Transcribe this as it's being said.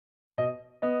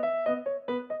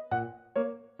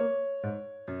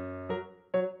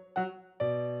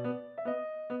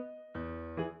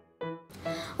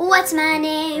What's my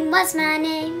name? What's my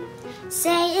name? Say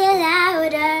it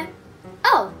louder.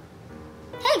 Oh,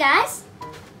 hey guys.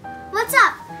 What's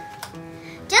up?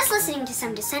 Just listening to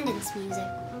some Descendants music.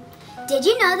 Did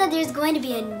you know that there's going to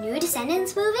be a new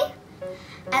Descendants movie?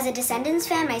 As a Descendants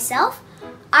fan myself,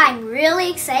 I'm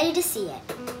really excited to see it.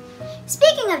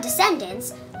 Speaking of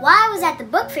Descendants, while I was at the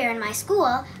book fair in my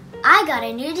school, I got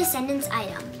a new Descendants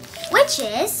item, which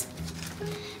is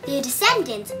the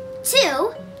Descendants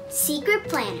 2 Secret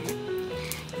Planner.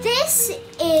 This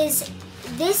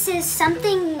is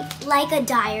something like a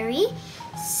diary,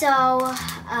 so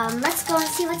let's go and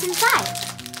see what's inside.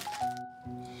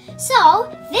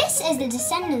 So this is the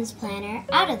Descendants planner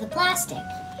out of the plastic,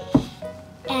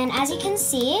 and as you can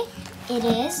see, it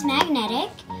is magnetic,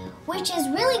 which is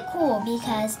really cool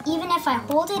because even if I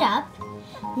hold it up,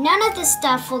 none of the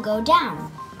stuff will go down,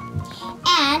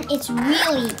 and it's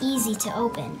really easy to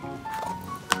open.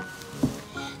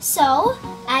 So,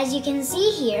 as you can see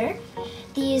here,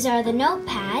 these are the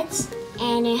notepads,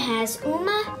 and it has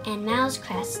Uma and Mao's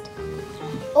crest.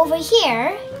 Over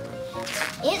here,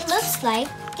 it looks like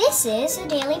this is a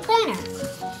daily planner.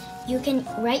 You can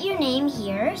write your name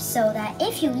here so that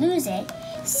if you lose it,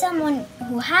 someone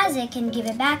who has it can give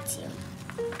it back to you.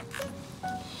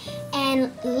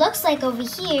 And looks like over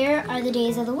here are the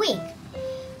days of the week.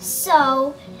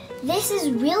 So, this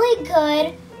is really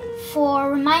good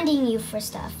for reminding you for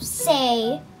stuff.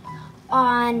 Say,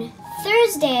 on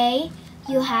Thursday,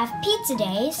 you have pizza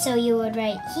day, so you would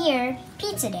write here,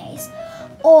 pizza days.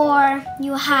 Or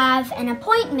you have an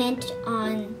appointment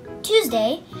on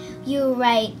Tuesday, you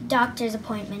write doctor's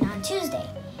appointment on Tuesday.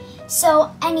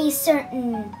 So any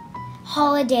certain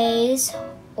holidays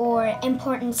or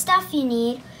important stuff you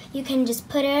need, you can just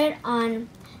put it on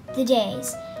the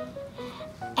days.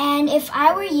 And if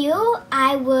I were you,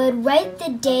 I would write the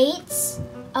dates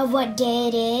of what day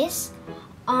it is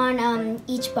on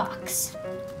each box.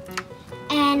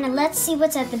 And let's see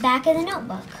what's at the back of the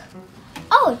notebook.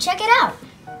 Oh, check it out.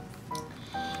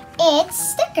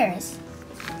 It's stickers.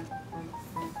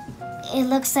 It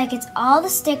looks like it's all the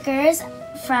stickers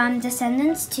from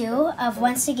Descendants 2 of,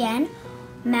 once again,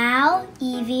 Mal,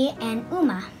 Evie, and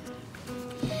Uma.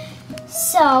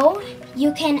 So,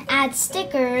 you can add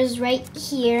stickers right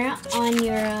here on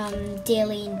your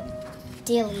daily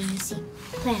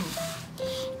planner.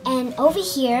 And over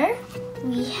here,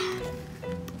 we have,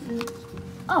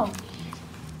 oh,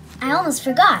 I almost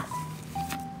forgot.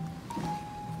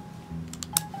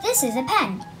 This is a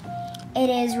pen. It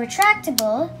is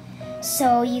retractable,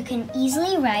 so you can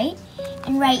easily write.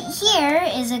 And right here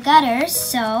is a gutter,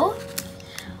 so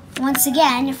once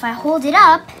again, if I hold it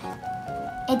up,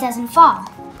 it doesn't fall.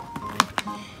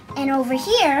 And over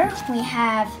here, we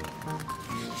have,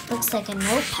 looks like a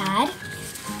notepad.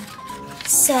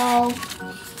 So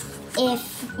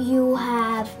if you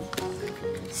have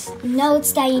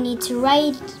notes that you need to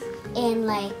write in,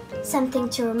 like something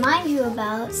to remind you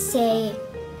about, say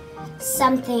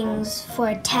some things for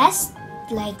a test,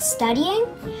 like studying,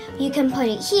 you can put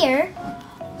it here,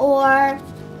 or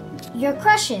your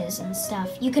crushes and stuff.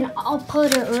 You can all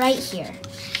put it right here.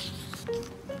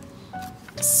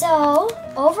 So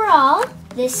overall,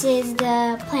 this is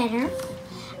the planner.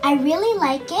 I really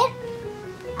like it.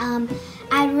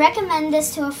 I'd recommend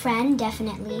this to a friend,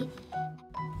 definitely.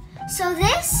 So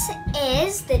this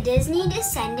is the Disney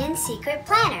Descendants Secret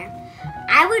Planner.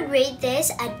 I would rate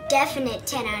this a definite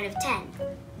 10 out of 10.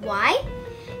 Why?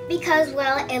 Because,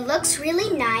 well, it looks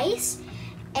really nice,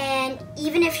 and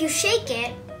even if you shake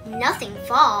it, nothing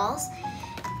falls.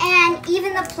 And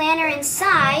even the planner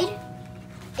inside,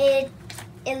 it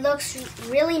looks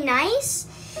really nice,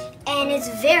 and it's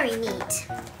very neat.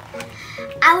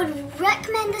 I would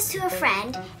recommend this to a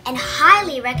friend and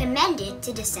highly recommend it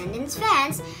to Descendants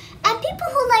fans and people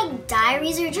who like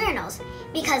diaries or journals,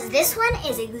 because this one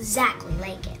is exactly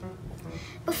like it.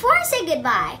 Before I say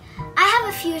goodbye, I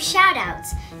have a few shout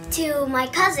outs to my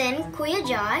cousin, Kuya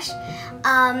Josh.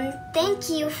 Thank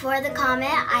you for the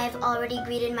comment. I have already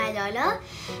greeted my Lola.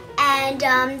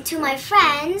 And to my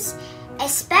friends,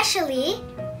 especially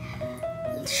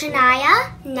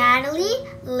Shania, Natalie,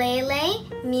 Lele,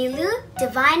 Milu,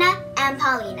 Divina, and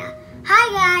Paulina.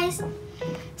 Hi guys!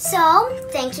 So,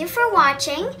 thank you for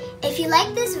watching. If you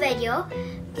like this video,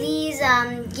 please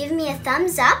give me a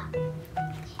thumbs up.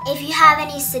 If you have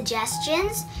any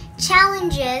suggestions,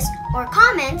 challenges, or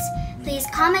comments, please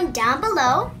comment down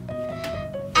below.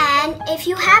 And if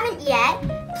you haven't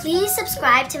yet, please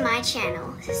subscribe to my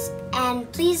channel.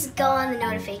 And please go on the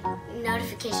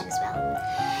notifications bell.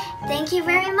 Thank you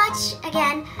very much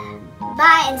again.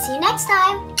 Bye and see you next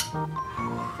time.